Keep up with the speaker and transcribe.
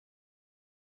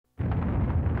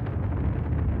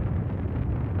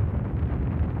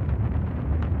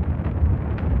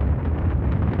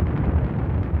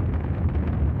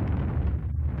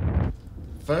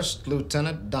First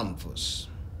Lieutenant Dumfus,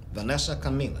 Vanessa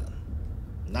Camila,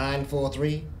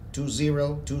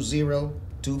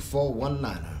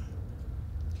 943-2020-2419.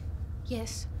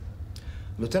 Yes.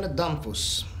 Lieutenant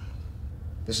Dumfus,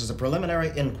 this is a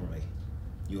preliminary inquiry.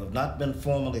 You have not been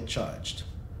formally charged.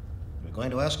 We're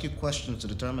going to ask you questions to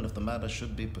determine if the matter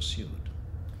should be pursued.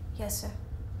 Yes, sir.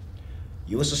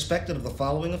 You are suspected of the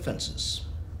following offenses.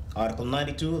 Article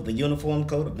 92 of the Uniform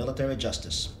Code of Military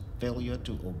Justice, failure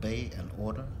to obey an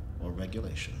order or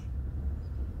regulation.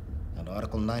 And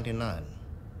Article 99,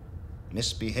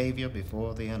 misbehavior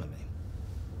before the enemy.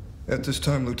 At this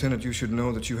time, Lieutenant, you should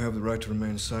know that you have the right to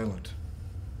remain silent.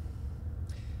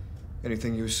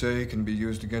 Anything you say can be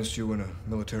used against you in a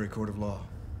military court of law.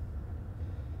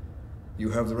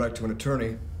 You have the right to an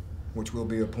attorney, which will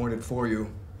be appointed for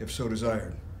you if so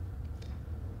desired.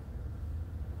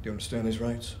 Do you understand these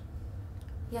rights?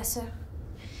 Yes, sir.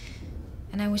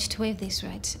 And I wish to waive these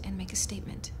rights and make a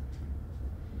statement.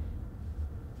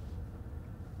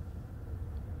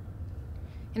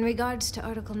 In regards to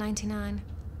Article 99,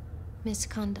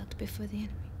 misconduct before the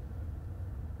enemy.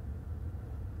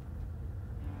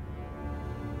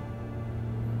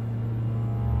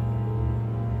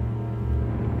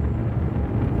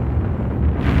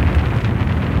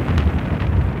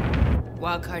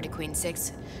 Wildcard to Queen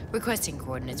 6, requesting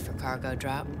coordinates for cargo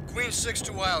drop. Queen 6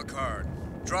 to Wildcard.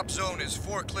 Drop zone is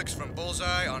 4 clicks from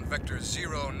Bullseye on vector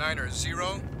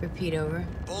 090. Repeat over.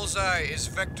 Bullseye is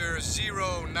vector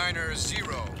 090.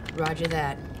 Roger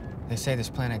that. They say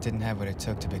this planet didn't have what it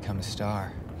took to become a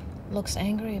star. Looks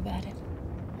angry about it.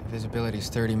 Visibility's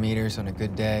 30 meters on a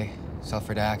good day,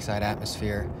 sulfur dioxide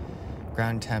atmosphere,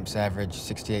 ground temps average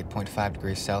 68.5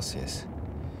 degrees Celsius.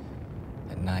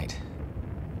 At night.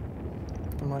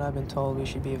 From what I've been told, we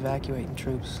should be evacuating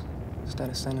troops instead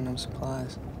of sending them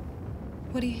supplies.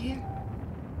 What do you hear?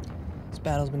 This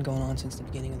battle's been going on since the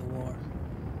beginning of the war,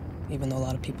 even though a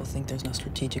lot of people think there's no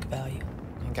strategic value.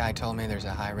 A guy told me there's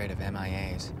a high rate of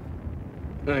MIAs.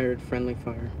 I heard friendly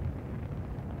fire.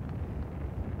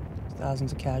 There's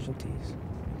thousands of casualties.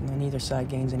 And though neither side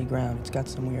gains any ground, it's got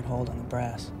some weird hold on the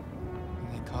brass.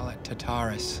 They call it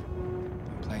Tartarus,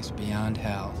 a place beyond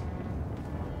hell.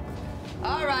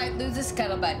 All right, lose the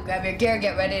scuttlebutt. Grab your gear,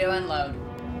 get ready to unload.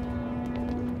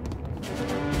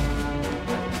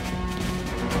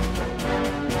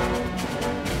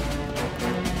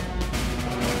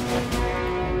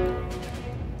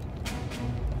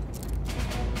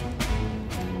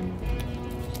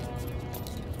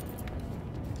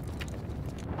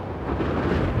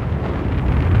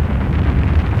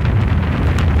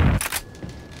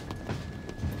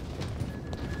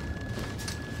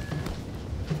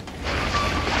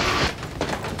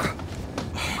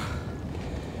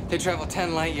 They travel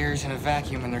 10 light years in a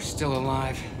vacuum and they're still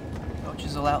alive.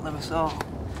 Coaches will outlive us all.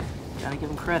 Gotta give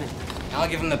them credit. I'll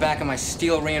give them the back of my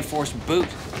steel-reinforced boot.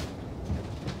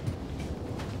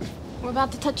 We're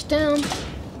about to touch down.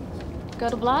 Go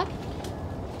to black?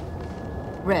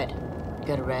 Red.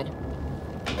 Go to red.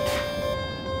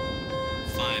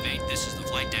 5-8, this is the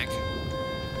flight deck.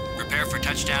 Prepare for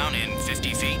touchdown in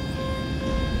 50 feet.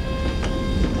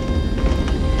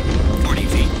 40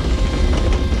 feet.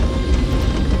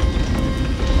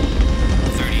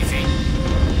 30 feet.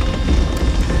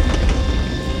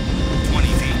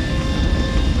 20 feet.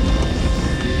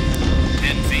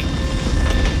 10 feet.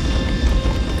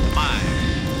 5,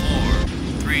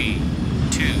 4, 3,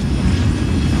 2.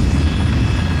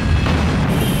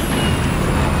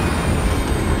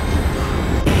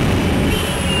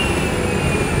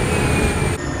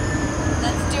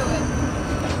 Let's do it.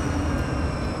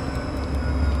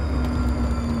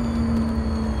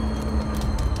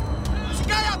 There's a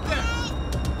guy out there!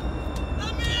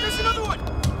 There's another one!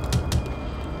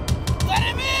 Let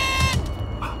him in!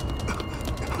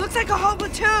 Looks like a whole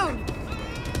platoon!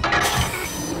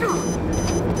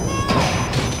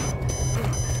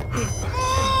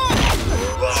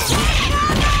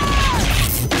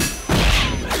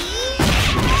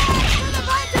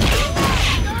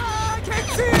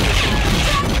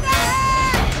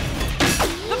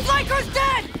 The flanker's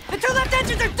dead! The 2 left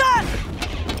engines are done!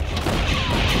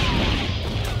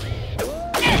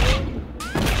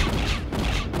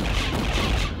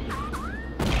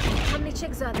 How many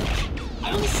Chigs are there?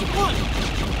 I only see one!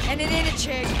 And it ain't a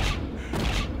Chig.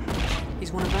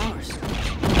 He's one of ours.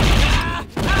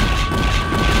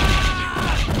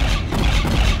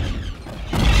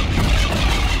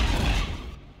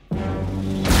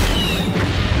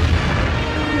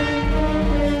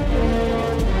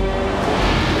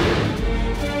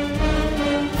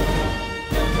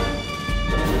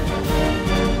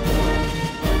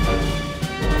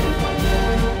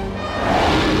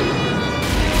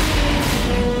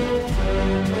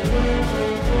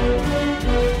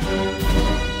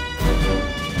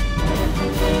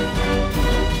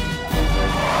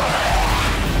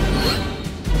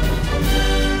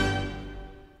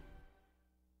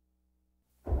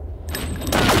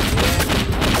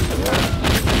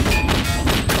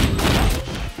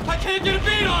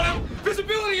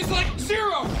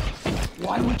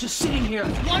 just sitting here.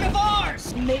 It's one of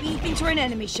ours! Maybe he thinks we're an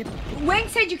enemy ship. Wang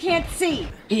said you can't see.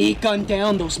 He gunned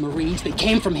down those Marines. They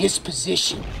came from his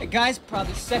position. The guy's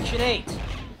probably Section 8.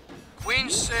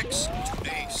 Queen 6 to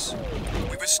base.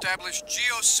 We've established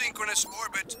geosynchronous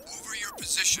orbit over your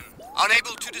position.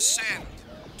 Unable to descend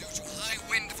due to high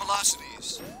wind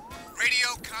velocities. Radio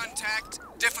contact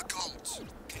difficult.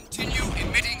 Continue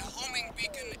emitting homing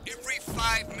beacon every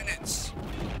 5 minutes.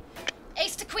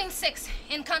 Ace to Queen 6,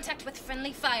 in contact with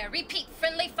friendly fire. Repeat,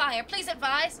 friendly fire. Please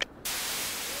advise.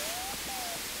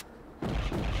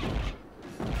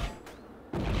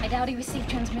 I doubt he received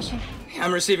transmission.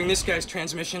 I'm receiving this guy's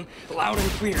transmission loud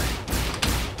and clear.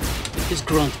 This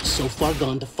grunt is so far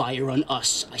gone to fire on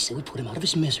us. I say we put him out of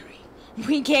his misery.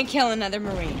 We can't kill another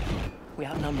Marine. We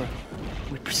outnumber him.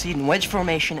 We proceed in wedge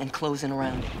formation and close in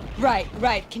around him.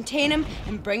 Right. Contain him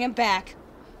and bring him back.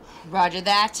 Roger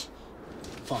that.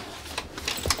 Follow.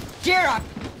 Gear up!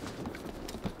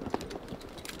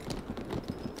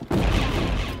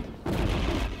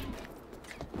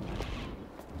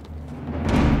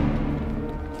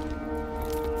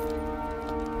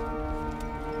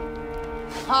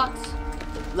 Hawks,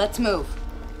 let's move.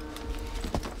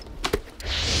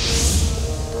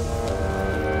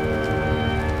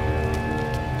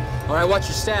 All right, watch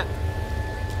your step.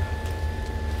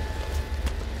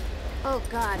 Oh,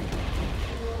 God.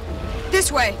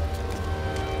 This way!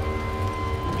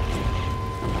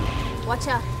 Watch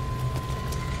out.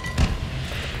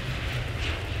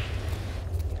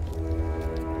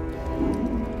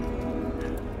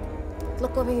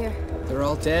 Look over here. They're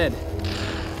all dead.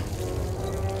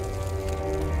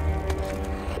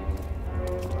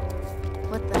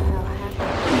 What the hell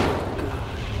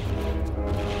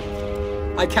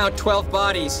happened? I count 12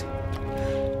 bodies.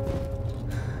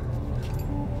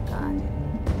 God.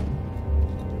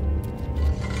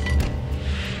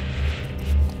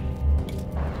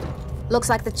 Looks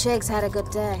like the Chigs had a good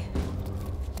day.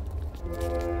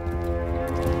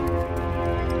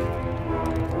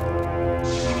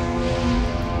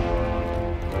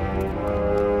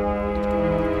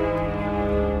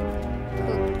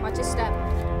 Ooh, watch your step.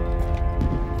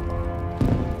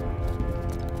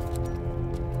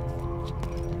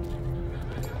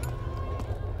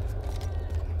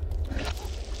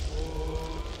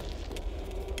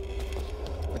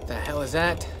 What the hell is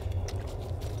that?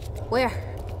 Where?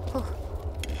 Oh.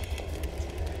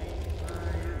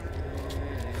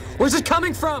 Where's it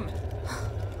coming from? The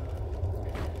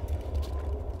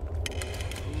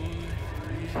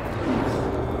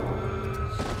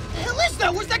hell is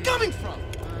that? Where's that coming from?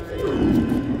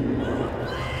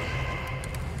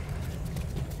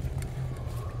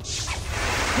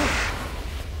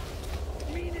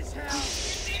 Mean as hell.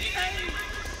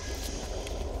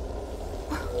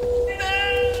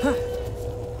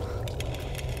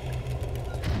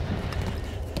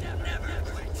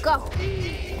 Go.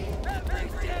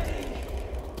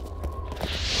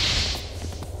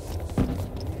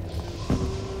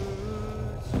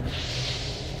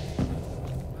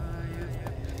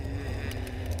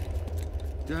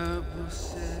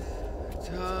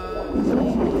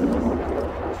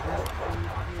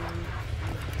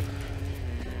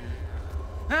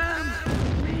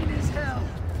 Mean as hell.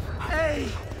 A,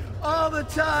 all the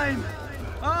time.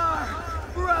 R,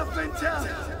 rough and tough.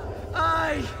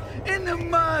 I, in the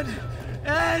mud.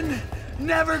 N,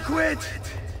 never quit.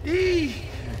 E,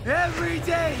 every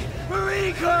day.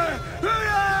 Marine Corps.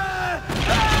 Hurrah!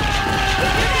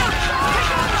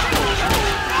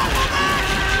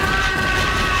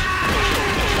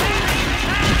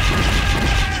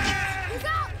 He's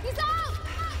out! He's out!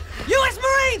 U.S.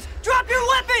 Marines! Drop your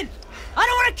weapon! I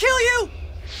don't want to kill you!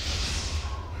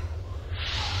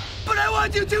 But I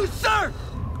want you to, sir!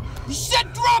 You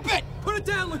said drop it! Put it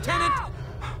down, Lieutenant!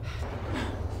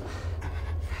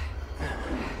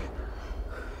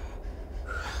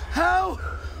 How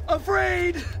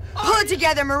afraid? Pull it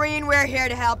together, Marine. We're here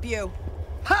to help you.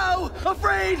 How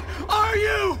afraid are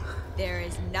you? There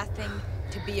is nothing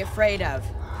to be afraid of.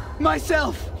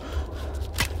 Myself.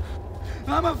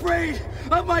 I'm afraid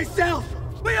of myself.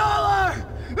 We all are.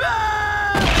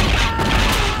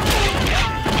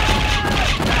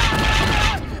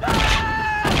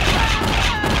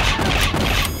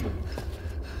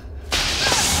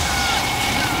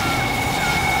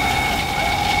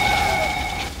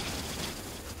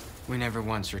 We never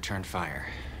once returned fire.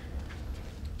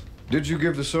 Did you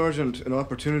give the sergeant an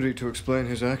opportunity to explain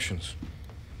his actions?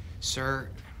 Sir,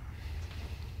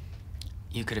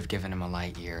 you could have given him a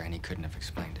light year and he couldn't have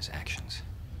explained his actions.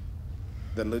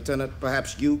 Then, Lieutenant,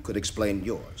 perhaps you could explain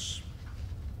yours.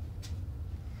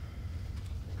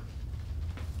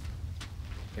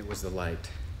 It was the light.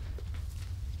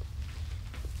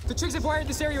 The Chigs have wired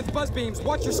this area with buzz beams.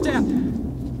 Watch your step.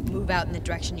 Move out in the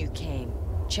direction you came.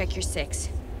 Check your 6.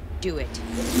 Do it. Do it.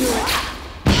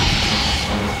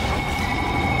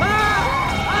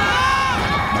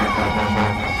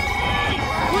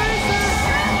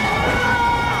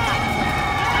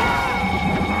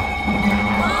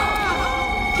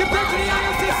 Get back to the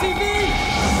ILCCV!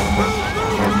 Move,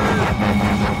 move, move!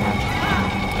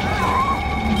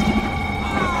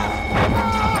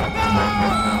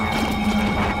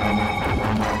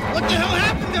 What the hell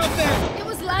happened out there? It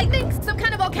was lightning? Some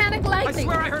kind of volcanic I lightning.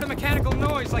 swear I heard a mechanical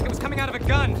noise like it was coming out of a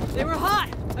gun. They were hot.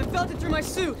 I felt it through my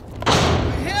suit. My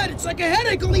head, it's like a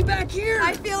headache only back here.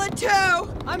 I feel it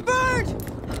too. I'm burned!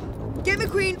 Get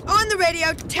McQueen on the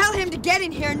radio. Tell him to get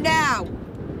in here now.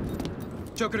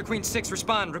 Joker to Queen 6,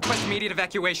 respond. Request immediate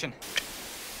evacuation.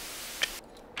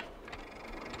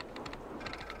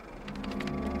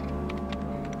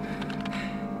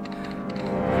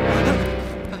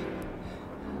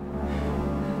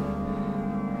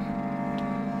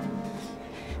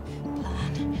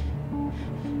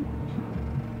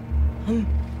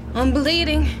 I'm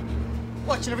bleeding.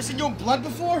 What, you never seen your own blood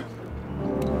before?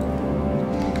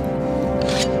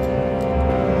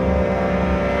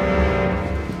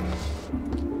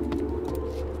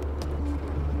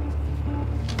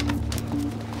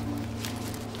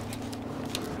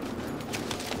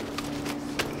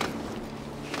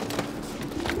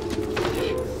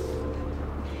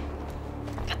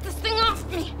 Get this thing off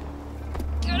me.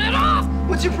 Get it off.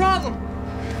 What's your problem?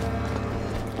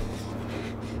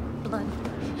 Blood.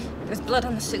 There's blood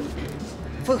on the suit.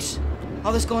 Folks,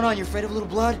 all this going on, you're afraid of a little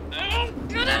blood?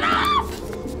 Get it off!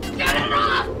 Get it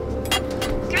off!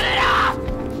 Get it off!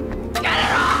 Get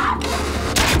it off!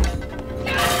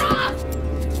 Get it off!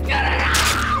 Get it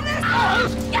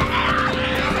off! Get it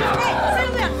off!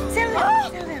 Settle down. Settle down.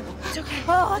 Settle down. It's okay.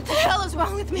 Oh, what the hell is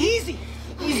wrong with me? Easy.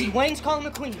 Easy. Wayne's calling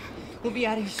McQueen. We'll be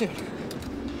out of here soon.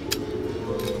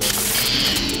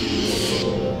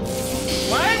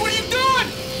 Wayne, what are you doing?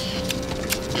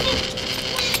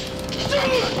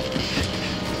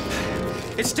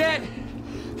 It's dead.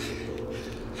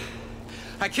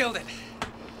 I killed it.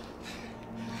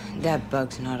 That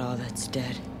bug's not all that's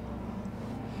dead.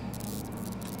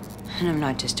 And I'm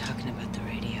not just talking about the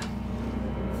radio.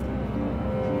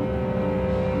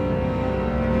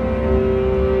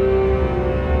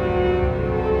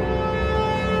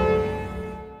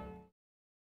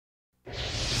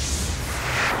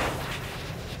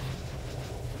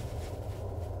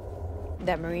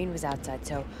 That Marine was outside,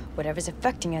 so whatever's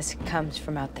affecting us comes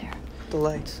from out there. The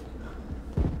lights.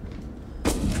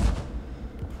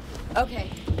 Okay.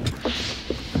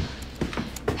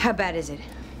 How bad is it?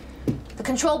 The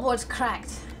control board's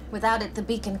cracked. Without it, the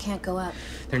beacon can't go up.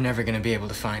 They're never gonna be able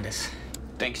to find us.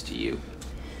 Thanks to you.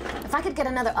 If I could get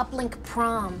another uplink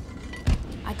prom,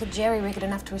 I could jerry-rig it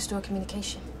enough to restore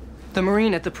communication. The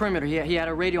Marine at the perimeter, yeah, he had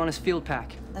a radio on his field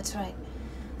pack. That's right.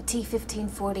 A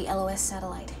T-1540 LOS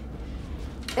satellite.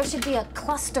 There should be a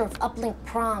cluster of uplink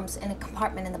proms in a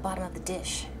compartment in the bottom of the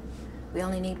dish. We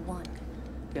only need one.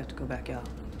 We have to go back out.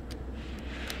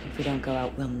 If we don't go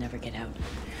out, we'll never get out.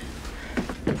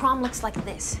 The prom looks like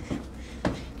this.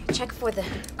 Check for the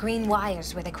green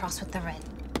wires where they cross with the red.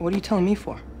 What are you telling me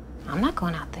for? I'm not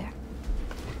going out there.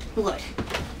 What?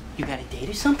 You got a date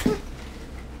or something?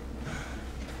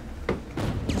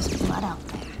 There's blood out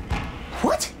there.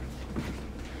 What?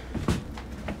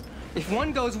 If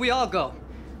one goes, we all go.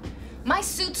 My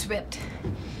suit's ripped.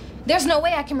 There's no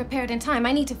way I can repair it in time.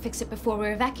 I need to fix it before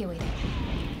we're evacuating.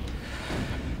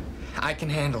 I can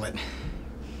handle it.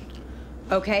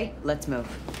 Okay, let's move.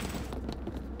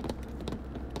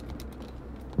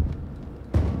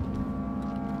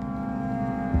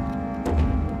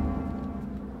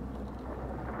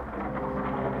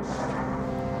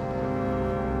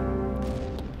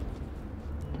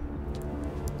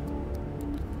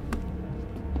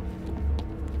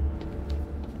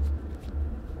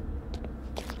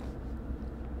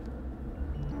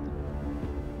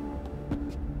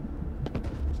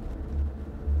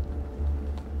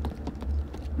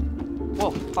 Whoa,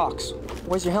 Fox,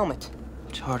 where's your helmet?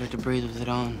 It's harder to breathe with it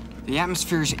on. The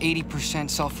atmosphere is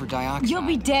 80% sulfur dioxide. You'll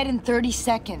be dead in 30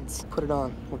 seconds. Put it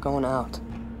on. We're going out.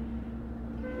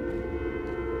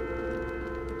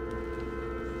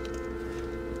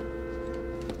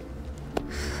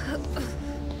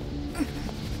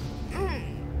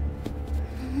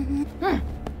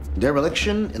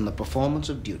 Dereliction in the performance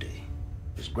of duty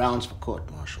is grounds for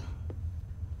court-martial.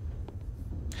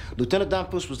 Lieutenant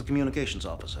Dampus was the communications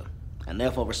officer, and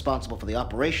therefore responsible for the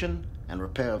operation and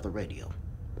repair of the radio.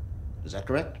 Is that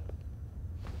correct?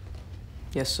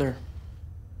 Yes, sir.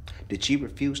 Did she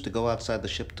refuse to go outside the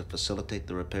ship to facilitate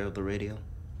the repair of the radio?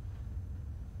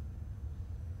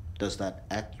 Does that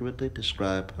accurately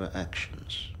describe her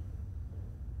actions?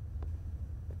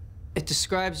 It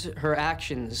describes her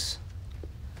actions,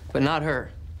 but not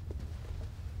her.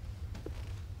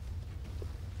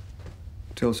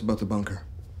 Tell us about the bunker.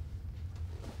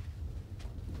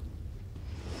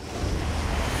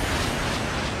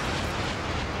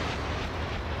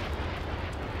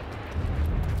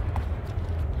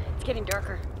 It's getting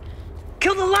darker.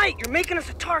 Kill the light! You're making us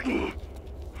a target!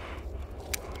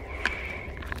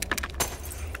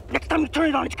 Next time you turn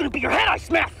it on, it's gonna be your head I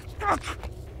smash!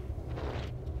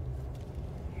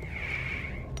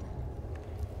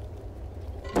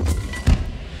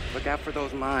 Look out for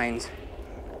those mines.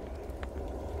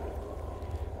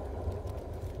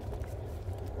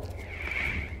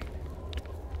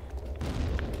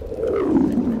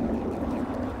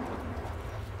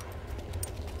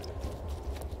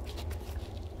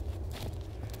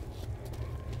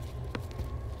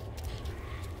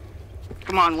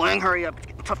 Come on, Lang, hurry up. It's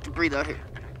getting tough to breathe out here.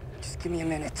 Just give me a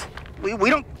minute. We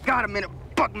don't got a minute,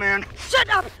 Bugman. Shut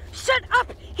up! Shut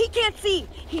up! He can't see.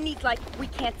 He needs light. We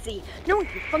can't see. No one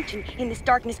can function in this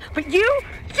darkness. But you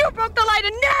broke the light,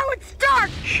 and now it's dark.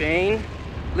 Shane,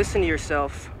 listen to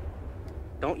yourself.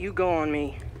 Don't you go on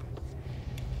me.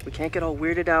 We can't get all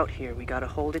weirded out here. We gotta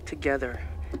hold it together,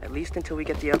 at least until we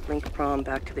get the uplink prom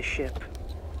back to the ship.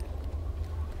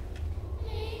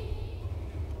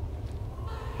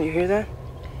 You hear that?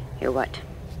 Hear what?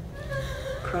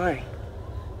 Crying.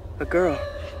 A girl.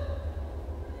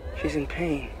 She's in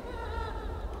pain.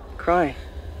 Crying.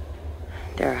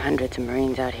 There are hundreds of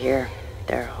Marines out here.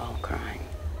 They're all crying.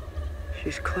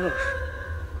 She's close.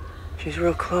 She's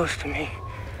real close to me.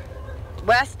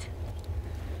 West?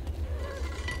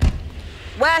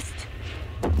 West!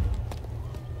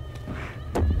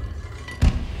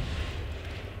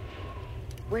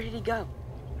 Where did he go?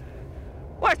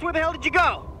 West, where the hell did you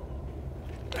go?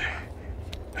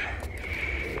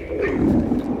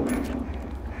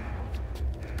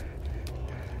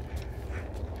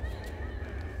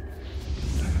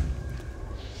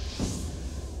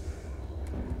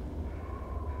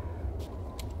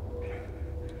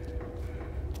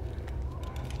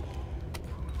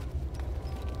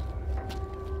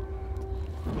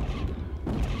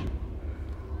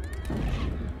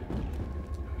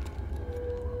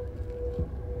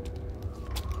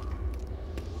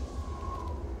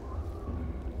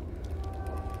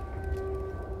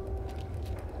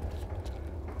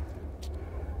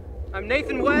 I'm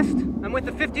Nathan West. I'm with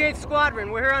the 58th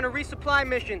Squadron. We're here on a resupply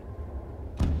mission.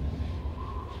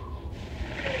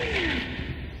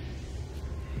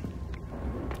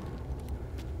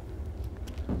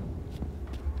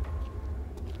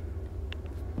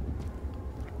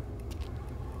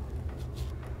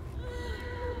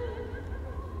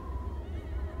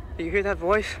 Do you hear that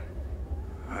voice?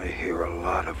 I hear a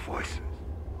lot of voices.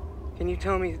 Can you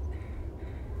tell me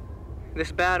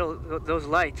this battle, those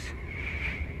lights?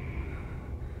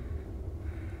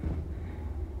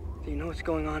 Do you know what's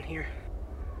going on here?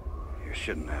 You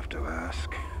shouldn't have to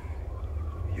ask.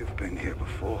 You've been here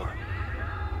before.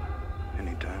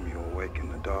 Anytime you awake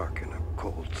in the dark in a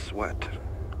cold sweat,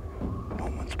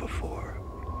 moments before,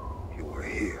 you were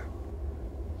here.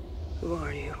 Who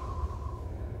are you?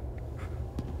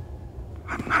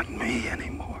 I'm not me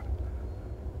anymore.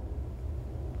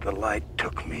 The light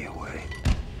took me away.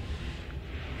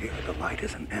 Here, the light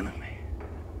is an enemy,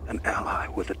 an ally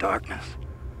with the darkness.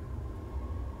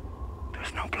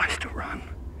 There's no place to run.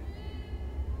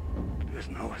 There's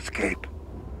no escape.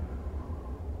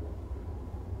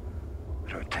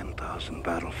 There are 10,000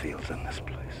 battlefields in this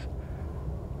place.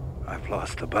 I've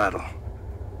lost the battle.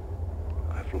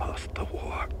 I've lost the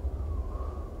war.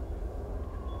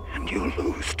 And you'll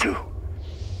lose too.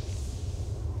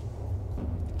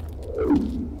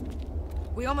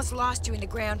 We almost lost you in the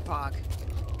ground fog.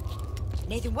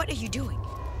 Nathan, what are you doing?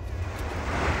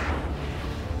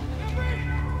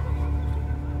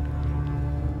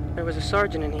 There was a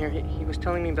sergeant in here. He was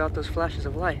telling me about those flashes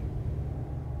of light.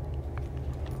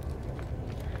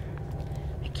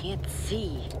 I can't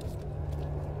see.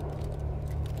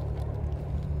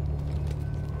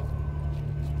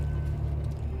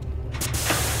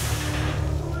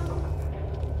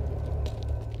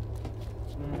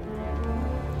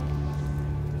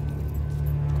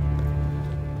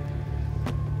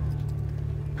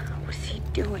 What's he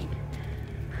doing?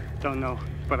 Don't know,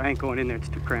 but I ain't going in there. It's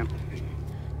too cramped.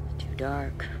 Too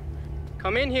dark.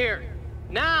 Come in here,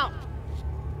 now!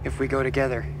 If we go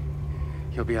together,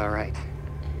 you'll be all right.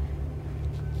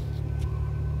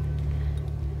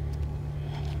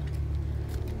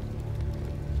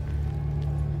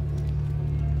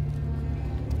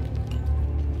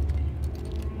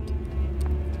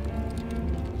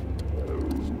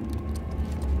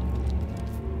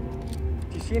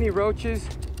 See any roaches?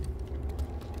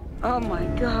 Oh my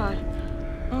God.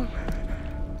 Oh.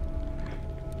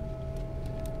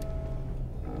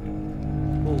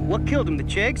 Well, what killed him, the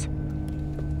Chigs?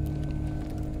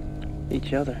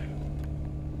 Each other.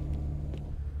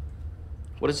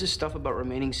 What is this stuff about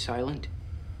remaining silent?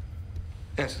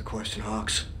 Answer the question,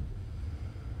 Hawks.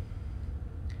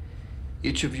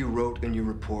 Each of you wrote in your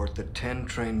report that 10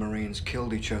 trained Marines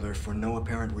killed each other for no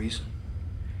apparent reason.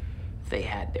 They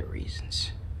had their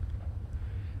reasons.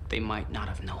 They might not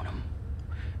have known them,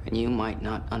 and you might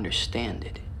not understand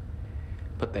it,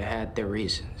 but they had their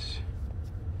reasons.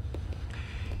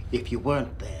 If you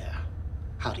weren't there,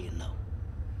 how do you know?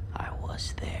 I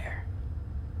was there,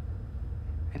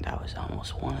 and I was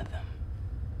almost one of them.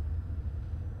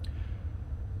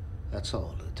 That's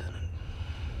all, Lieutenant.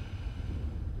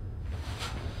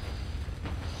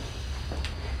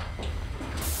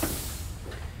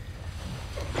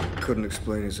 Couldn't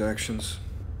explain his actions.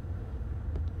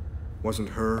 Wasn't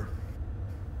her.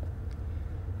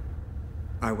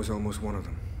 I was almost one of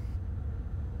them.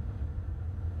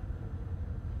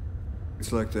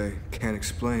 It's like they can't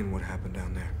explain what happened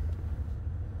down there.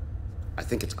 I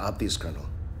think it's obvious, Colonel.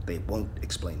 They won't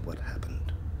explain what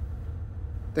happened.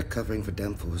 They're covering for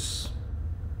Demphus.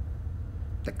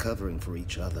 They're covering for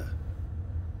each other.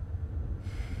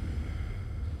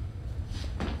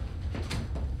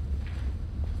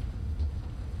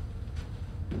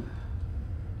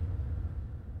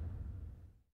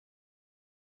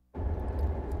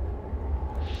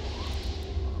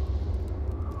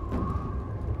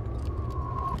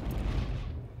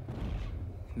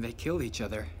 They killed each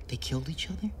other. They killed each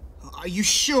other? Are you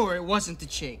sure it wasn't the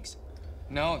Chigs?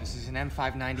 No, this is an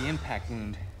M590 impact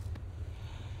wound.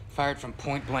 Fired from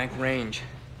point-blank range.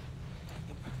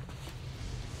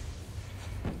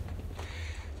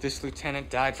 This lieutenant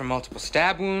died from multiple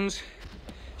stab wounds.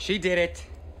 She did it.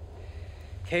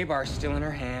 K-bar's still in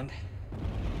her hand.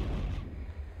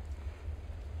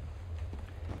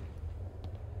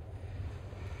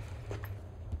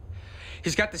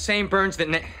 He's got the same burns that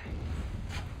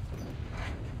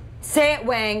Say it,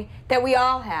 Wang, that we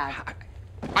all have.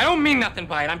 I don't mean nothing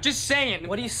by it. I'm just saying.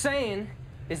 What he's saying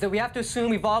is that we have to assume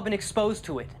we've all been exposed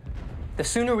to it. The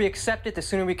sooner we accept it, the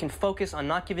sooner we can focus on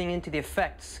not giving in to the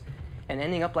effects and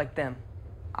ending up like them.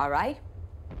 All right?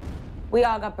 We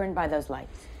all got burned by those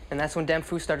lights. And that's when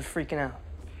Demphus started freaking out.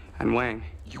 And Wang,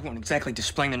 you weren't exactly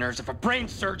displaying the nerves of a brain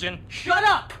surgeon. Shut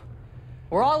up!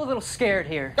 We're all a little scared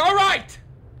here. All right!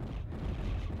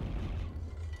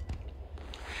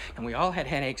 And we all had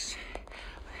headaches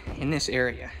in this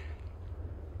area.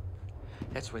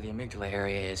 That's where the amygdala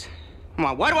area is. Come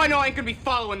on, why do I know I ain't gonna be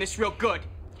following this real good?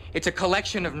 It's a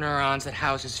collection of neurons that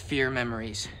houses fear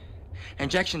memories.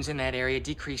 Injections in that area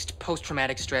decreased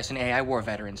post-traumatic stress in AI war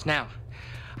veterans. Now,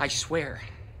 I swear,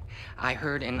 I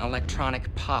heard an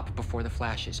electronic pop before the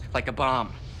flashes, like a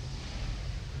bomb.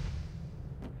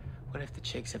 What if the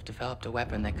Chigs have developed a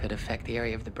weapon that could affect the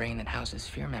area of the brain that houses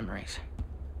fear memories?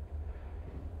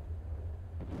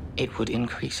 It would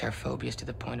increase our phobias to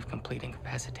the point of complete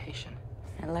incapacitation.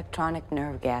 Electronic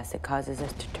nerve gas that causes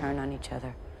us to turn on each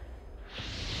other.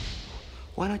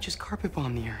 Why not just carpet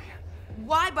bomb the area?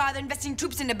 Why bother investing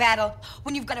troops into battle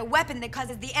when you've got a weapon that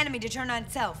causes the enemy to turn on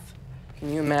itself?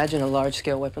 Can you imagine a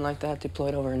large-scale weapon like that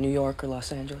deployed over New York or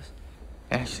Los Angeles?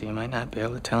 Actually, you might not be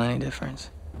able to tell any difference.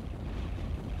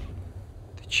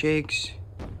 The Chigs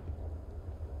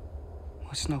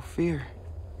must know fear.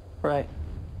 Right.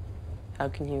 How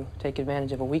can you take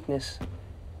advantage of a weakness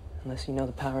unless you know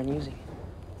the power in using it?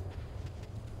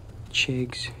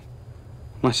 Chigs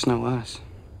must know us.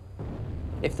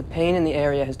 If the pain in the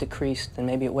area has decreased, then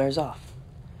maybe it wears off.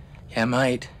 Yeah, it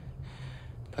might.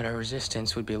 But our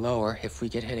resistance would be lower if we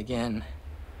get hit again.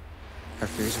 Our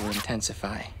fears will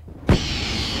intensify.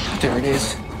 There it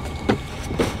is.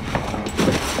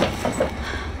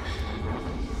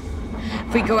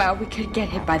 If we go out, we could get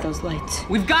hit by those lights.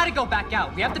 We've got to go back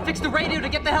out. We have to fix the radio to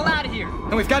get the hell out of here.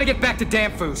 And we've got to get back to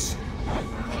Demphus.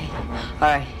 Okay, all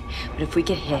right. But if we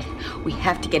get hit, we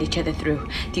have to get each other through.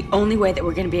 The only way that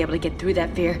we're going to be able to get through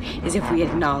that fear is if we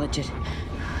acknowledge it.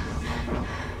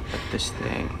 But this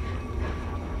thing,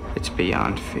 it's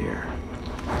beyond fear.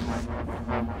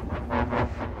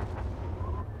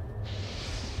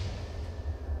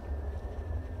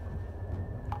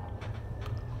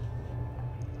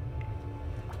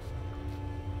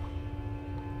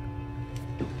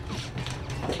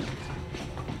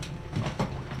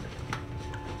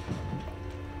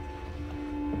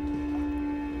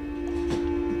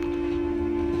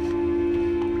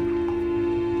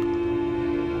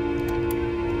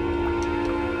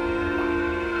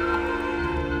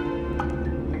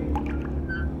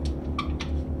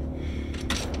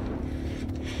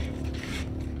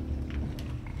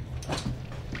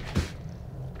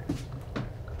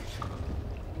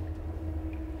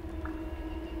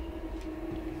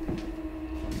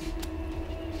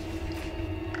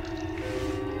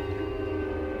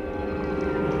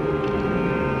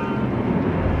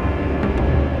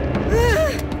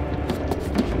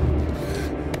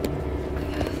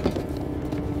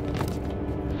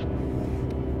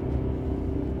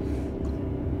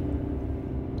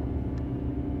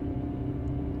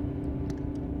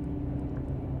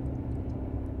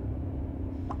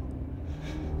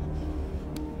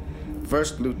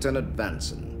 First Lieutenant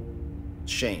Vanson.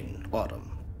 Shane,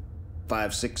 Autumn.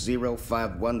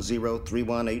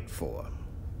 560-510-3184.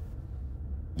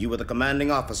 You were the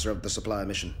commanding officer of the supply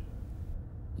mission.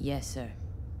 Yes, sir.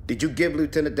 Did you give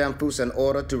Lieutenant Damphousse an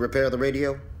order to repair the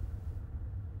radio?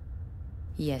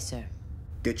 Yes, sir.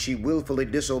 Did she willfully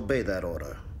disobey that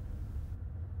order?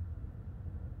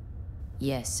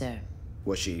 Yes, sir.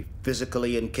 Was she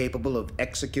physically incapable of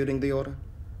executing the order?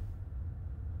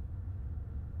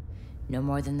 No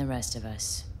more than the rest of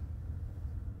us.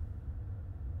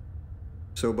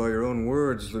 So by your own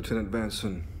words, Lieutenant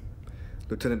Vanson,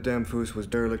 Lieutenant Damphousse was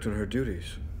derelict in her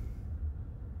duties.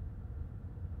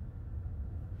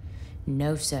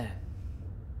 No, sir.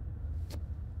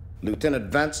 Lieutenant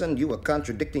Vanson, you are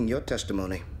contradicting your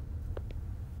testimony.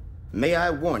 May I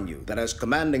warn you that as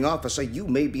commanding officer, you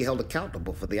may be held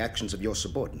accountable for the actions of your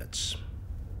subordinates.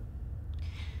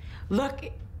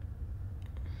 Look...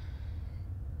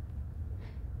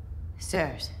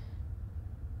 Sirs,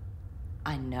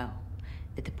 I know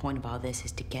that the point of all this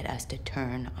is to get us to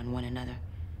turn on one another.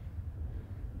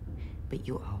 But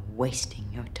you are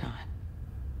wasting your time.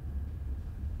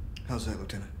 How's that,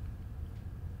 Lieutenant?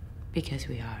 Because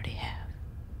we already have.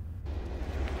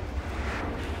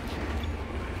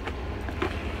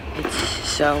 It's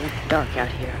so dark out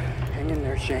here. Hang in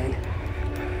there, Shane.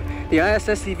 The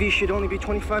ISSCV should only be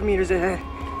 25 meters ahead.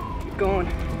 Keep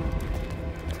going.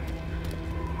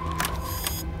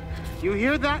 You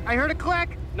hear that? I heard a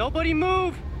click. Nobody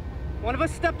move. One of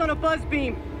us stepped on a buzz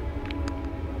beam.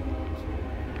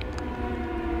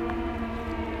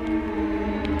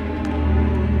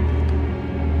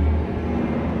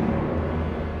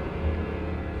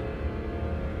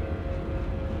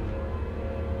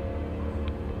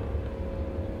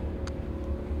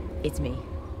 It's me.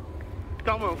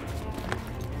 Don't move.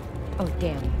 Oh,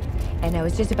 damn. And I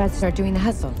was just about to start doing the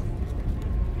hustle.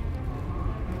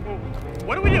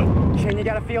 What do we do? Shane, you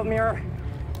got a field mirror?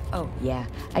 Oh, yeah.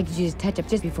 I could use a touch-up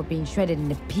just before being shredded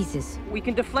into pieces. We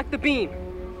can deflect the beam.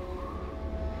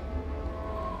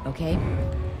 Okay.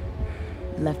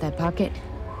 Left that pocket.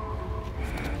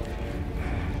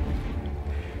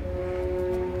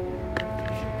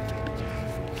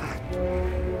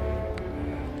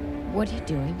 What are you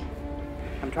doing?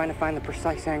 I'm trying to find the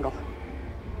precise angle.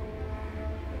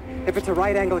 If it's a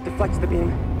right angle, it deflects the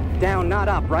beam. Down, not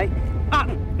up, right? Up,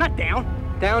 not down.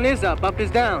 Down is up is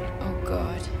down. Oh,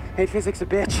 God. Ain't physics a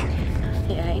bitch?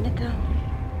 Yeah, ain't it though?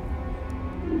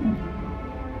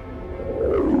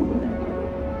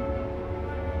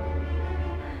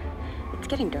 It's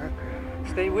getting darker.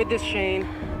 Stay with this, Shane.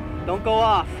 Don't go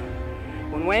off.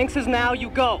 When Wang says now, you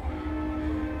go.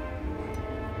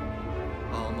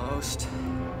 Almost.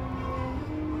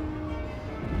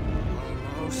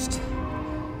 Almost.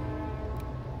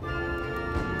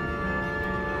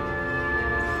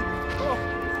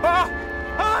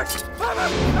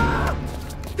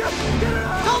 Get it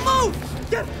out! Don't move!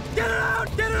 Get it out!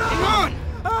 Get it out! Come on!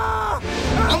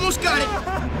 Almost got it!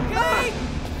 Hey!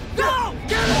 Go!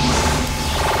 Get it!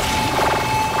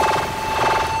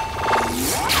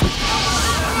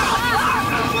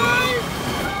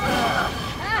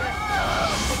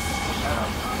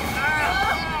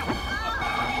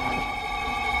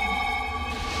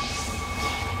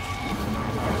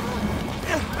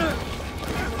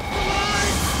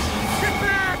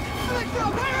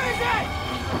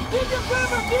 Keep your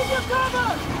cover! Keep your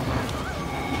cover!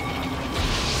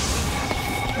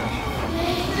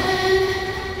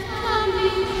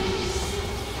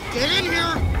 Get in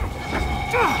here!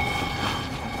 I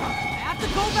have to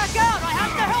go back out! I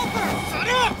have to help her! Shut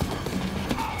up!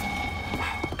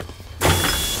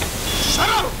 Shut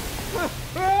up!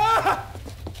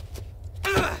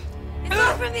 It's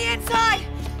not from the inside!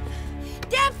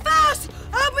 Damphousse!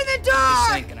 Open the door!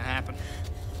 This ain't gonna happen.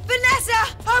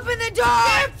 Vanessa! Open the door!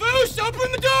 Damphousse,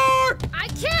 open the door! I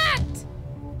can't!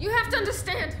 You have to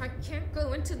understand, I can't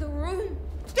go into the room.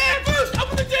 Damphousse,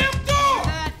 open the damn door!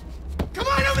 Come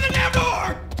on, open the damn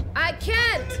door! I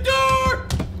can't! Open the door!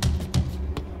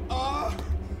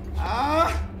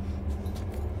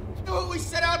 What we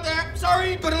set out there.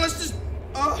 Sorry, but unless this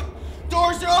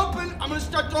doors are open, I'm gonna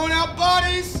start throwing out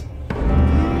bodies.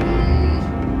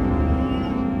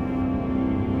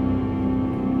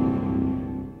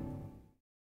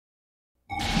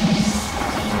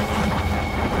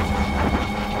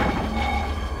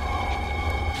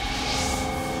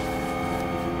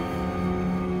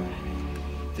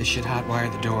 This should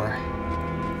hotwire the door.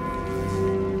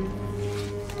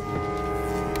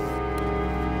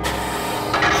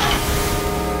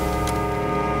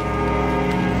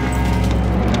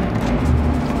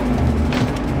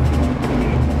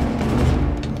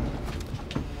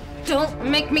 Don't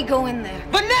go in there.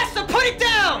 Vanessa, put it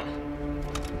down!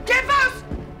 Get Foos!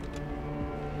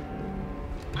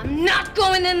 I'm not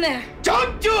going in there.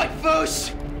 Don't do it,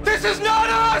 Foos! This is not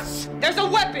us! There's a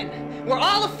weapon. We're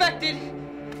all affected.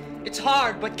 It's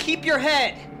hard, but keep your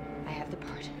head. I have the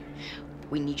part.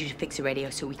 We need you to fix the radio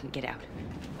so we can get out.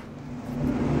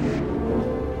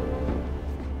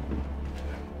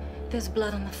 There's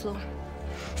blood on the floor.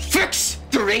 Fix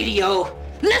the radio!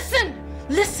 Listen!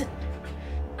 Listen!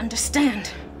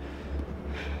 Understand.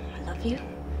 I love you.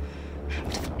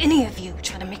 But if any of you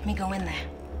try to make me go in there,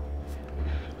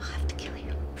 I'll have to kill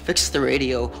you. Fix the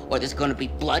radio, or there's gonna be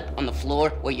blood on the floor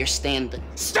where you're standing.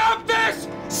 Stop this!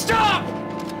 Stop!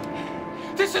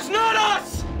 This is not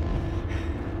us!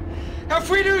 Now, if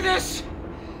we do this,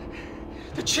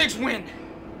 the Chigs win.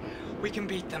 We can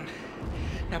beat them.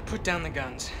 Now put down the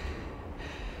guns.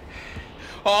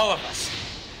 All of us.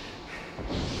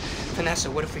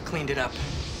 Vanessa, what if we cleaned it up?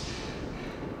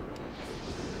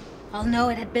 I'll know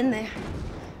it had been there.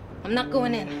 I'm not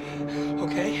going in.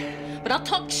 Okay. But I'll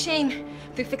talk to Shane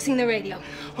through fixing the radio.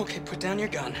 Okay, put down your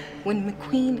gun. When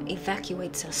McQueen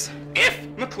evacuates us. If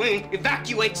McQueen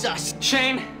evacuates us!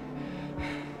 Shane!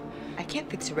 I can't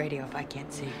fix the radio if I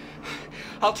can't see.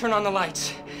 I'll turn on the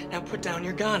lights. Now put down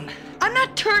your gun. I'm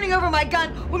not turning over my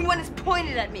gun when one is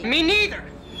pointed at me. Me neither!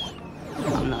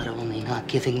 I'm not only not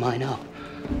giving mine up.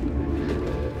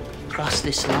 Cross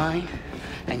this line,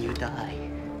 and you die.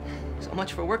 So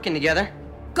much for working together.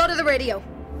 Go to the radio.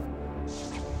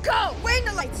 Go! Wait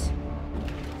the lights!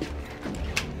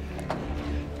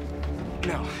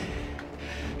 No.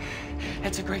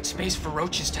 That's a great space for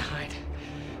roaches to hide.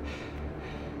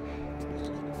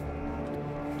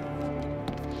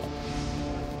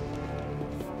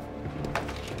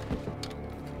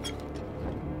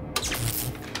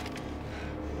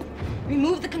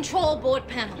 Remove the control board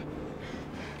panel.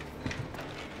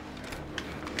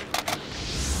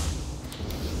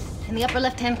 In the upper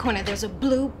left-hand corner, there's a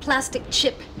blue plastic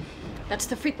chip. That's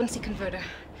the frequency converter.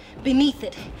 Beneath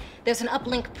it, there's an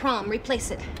uplink prom. Replace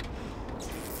it.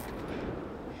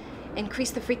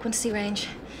 Increase the frequency range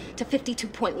to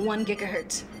 52.1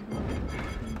 gigahertz.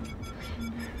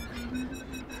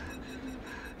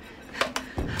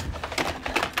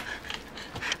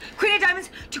 Queen of Diamonds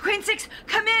to Queen 6.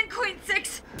 Come in, Queen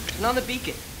 6. Turn on the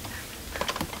beacon.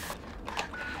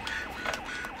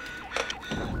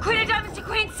 Queen of Diamonds to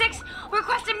Queen 6.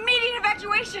 Request immediate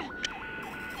evacuation.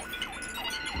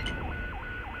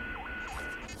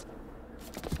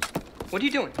 What are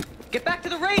you doing? Get back to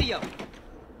the radio!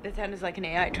 That sounded like an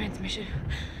AI transmission.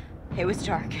 It was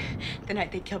dark. The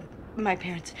night they killed my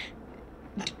parents.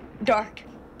 Dark.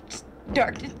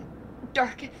 Dark.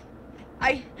 Dark.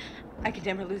 I could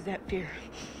never lose that fear.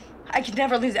 I could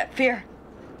never lose that fear.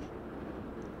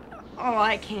 Oh,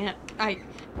 I can't. I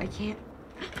can't.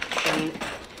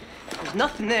 There's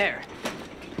nothing there.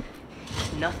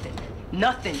 Nothing.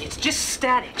 Nothing. It's just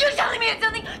static. You're telling me it's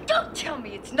nothing? Don't tell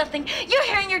me it's nothing. You're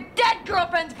hearing your dead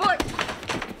girlfriend's voice.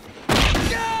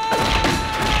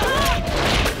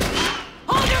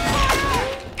 Hold your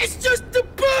fire! It's just a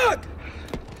bug!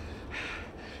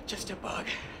 Just a bug.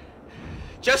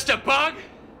 Just a bug?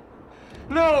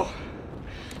 No.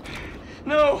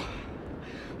 No.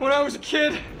 When I was a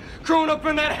kid, growing up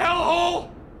in that hellhole,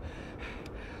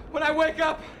 when I wake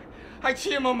up, I'd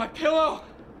see him on my pillow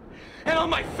and on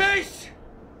my face.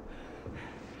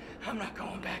 I'm not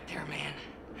going back there, man.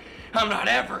 I'm not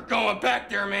ever going back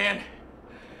there, man.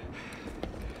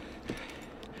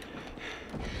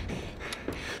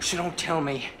 So don't tell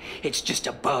me it's just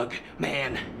a bug,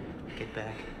 man. Get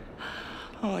back.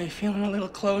 Oh, you feeling a little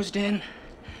closed in?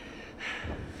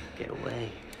 Get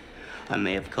away. I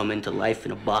may have come into life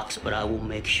in a box, but I will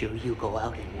make sure you go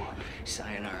out in one.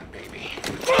 Sayonara, baby.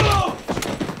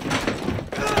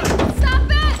 Stop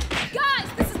it! Guys,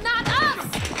 this is not us!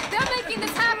 They're making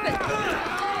this happen!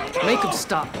 Make them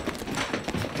stop.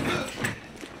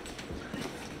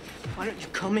 Why don't you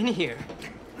come in here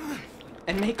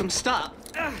and make them stop?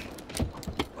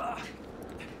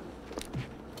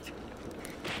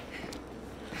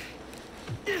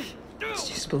 It's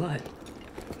just blood.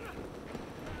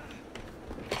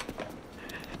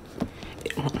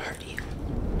 It won't hurt you.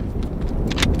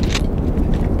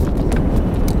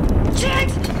 Chig!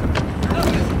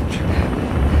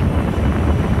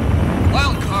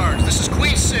 Wild cards, this is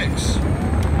Queen 6.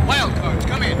 Wild cards,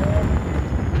 come in.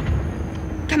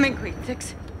 Come in, Queen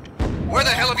 6. Where the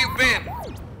hell have you been?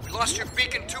 We lost your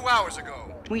beacon 2 hours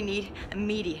ago. We need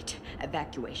immediate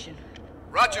evacuation.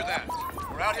 Roger that.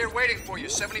 We're out here waiting for you,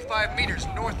 75 meters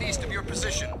northeast of your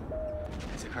position.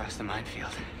 It's across the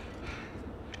minefield.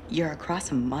 You're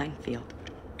across a minefield.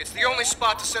 It's the only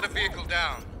spot to set a vehicle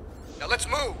down. Now let's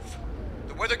move.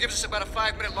 The weather gives us about a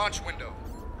 5-minute launch window.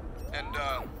 And,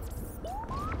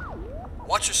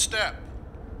 watch your step.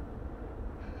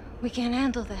 We can't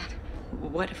handle that.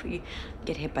 What if we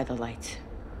get hit by the lights?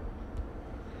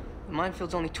 The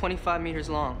minefield's only 25 meters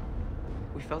long.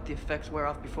 We felt the effects wear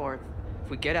off before.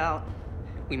 If we get out,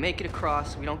 we make it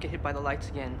across, we don't get hit by the lights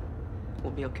again,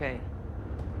 we'll be okay.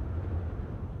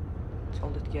 Let's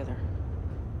hold it together.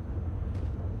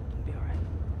 We'll be all right.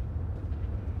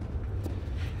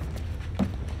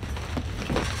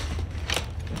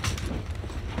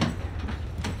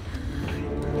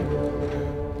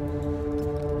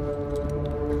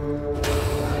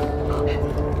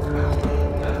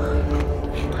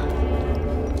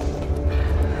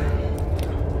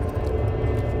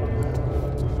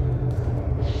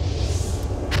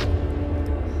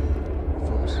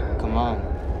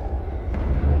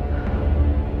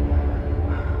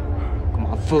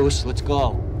 Foos, let's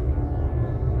go.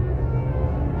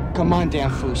 Come on, damn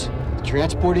Foos. The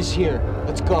transport is here.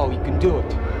 Let's go. You can do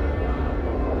it.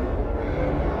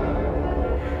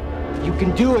 You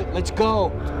can do it. Let's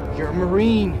go. You're a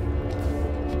Marine.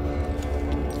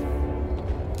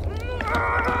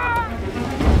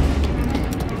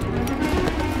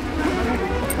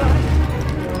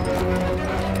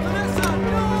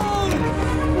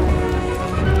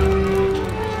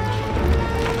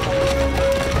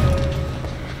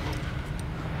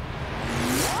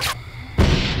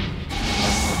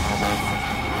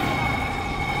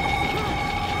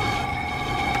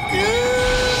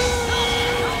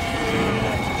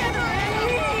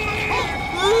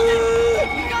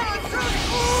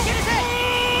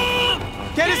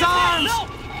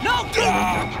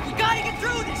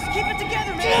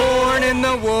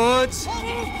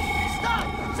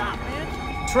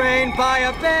 Trained by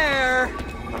a bear!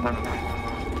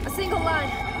 A single line.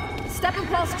 Step and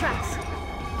pulse tracks.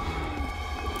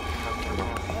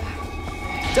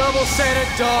 Double set of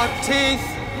dog teeth.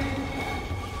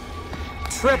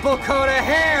 Triple coat of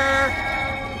hair.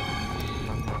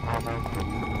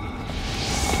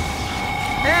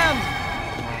 M!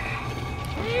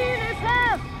 Need his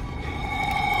help!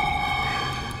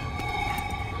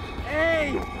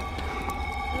 A!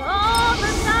 All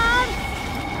the time!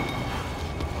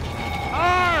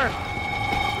 R!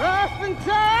 Rough and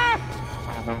tough!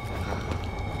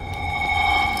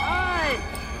 I!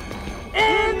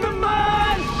 In the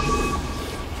mud!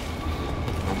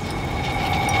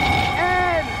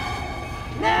 And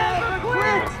never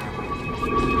quit!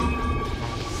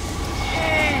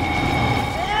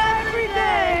 Every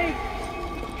day!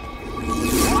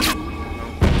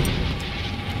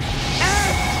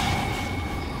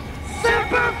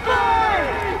 Semper Fi!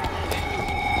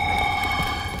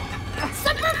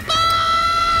 Semper Fi!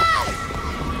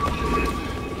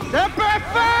 Semper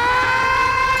Fi!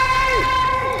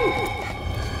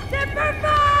 Semper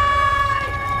Fi!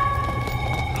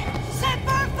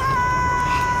 Semper Fi!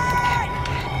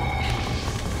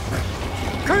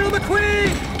 Colonel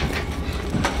McQueen!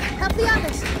 Help the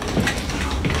others.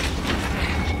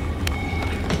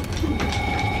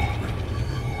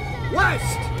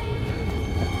 West!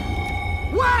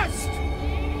 West!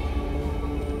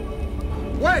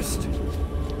 West!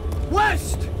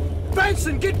 West!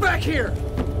 Benson, get back here!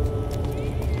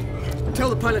 Tell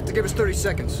the pilot to give us 30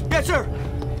 seconds. Yes, sir!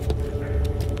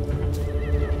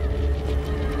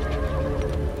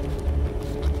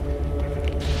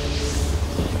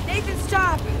 Nathan,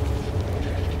 stop!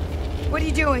 What are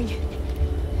you doing?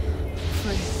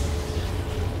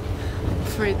 I'm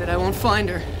afraid that I won't find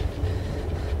her.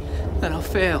 That I'll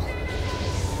fail.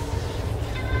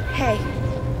 Hey,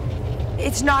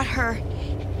 it's not her.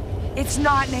 It's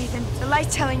not, Nathan. The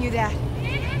light's telling you that.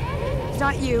 It's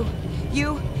not you.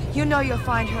 You know you'll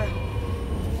find her.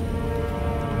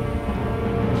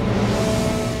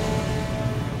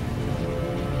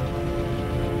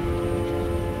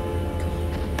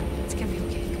 It's gonna be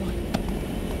okay. Come on.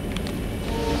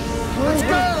 Let's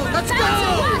go! Let's go!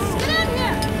 Wes, get in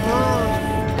here!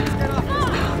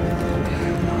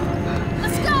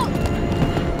 Let's go!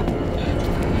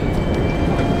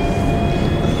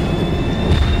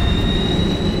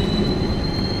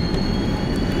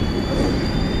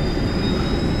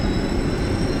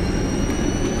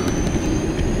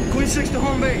 Queen 6 to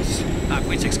home base.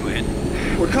 Queen 6, go ahead.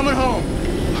 We're coming home.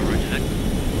 I'll roger that.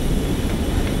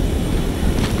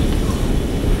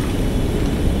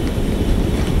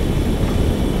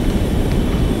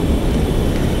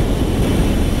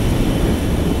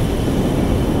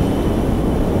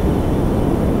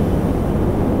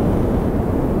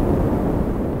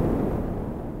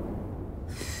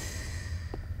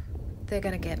 They're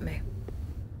gonna get me.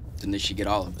 Then they should get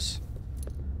all of us.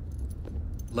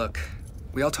 Look,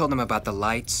 we all told them about the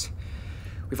lights.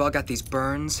 We've all got these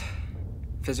burns,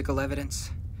 physical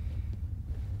evidence.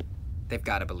 They've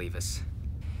got to believe us.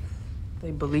 If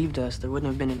they believed us, there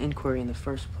wouldn't have been an inquiry in the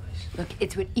first place. Look,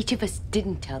 it's what each of us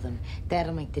didn't tell them.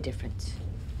 That'll make the difference.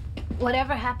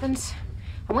 Whatever happens,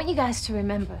 I want you guys to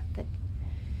remember that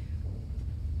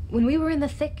when we were in the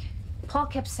thick, Paul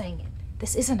kept saying it.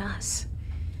 This isn't us.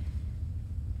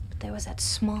 But there was that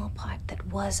small part that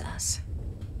was us.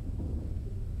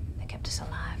 That kept us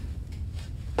alive.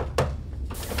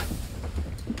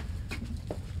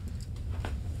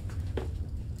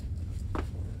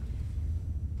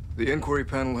 The inquiry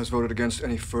panel has voted against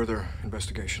any further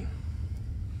investigation.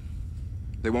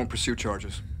 They won't pursue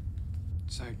charges.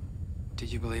 So,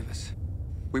 did you believe us?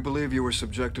 We believe you were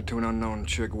subjected to an unknown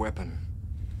Chig weapon.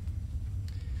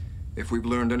 If we've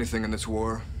learned anything in this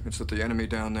war, it's that the enemy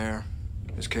down there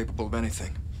is capable of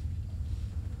anything.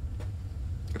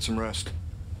 Get some rest.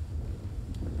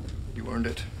 You earned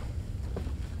it.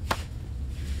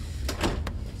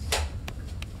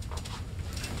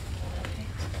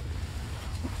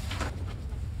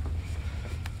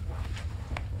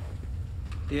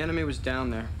 The enemy was down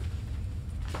there.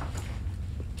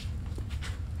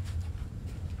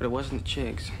 But it wasn't the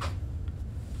Chigs.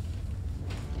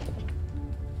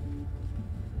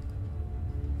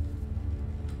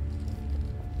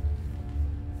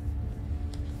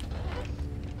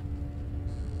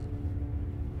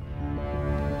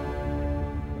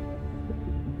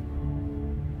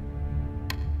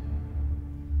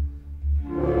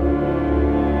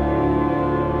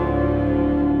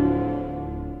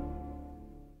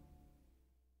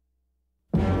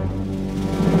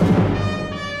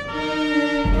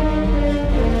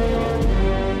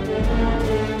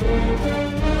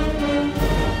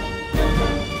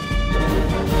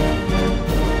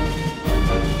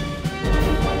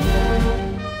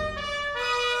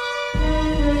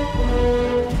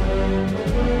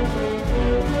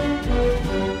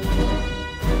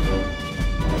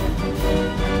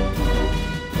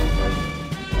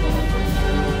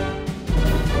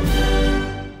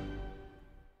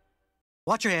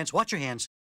 Watch your hands, watch your hands.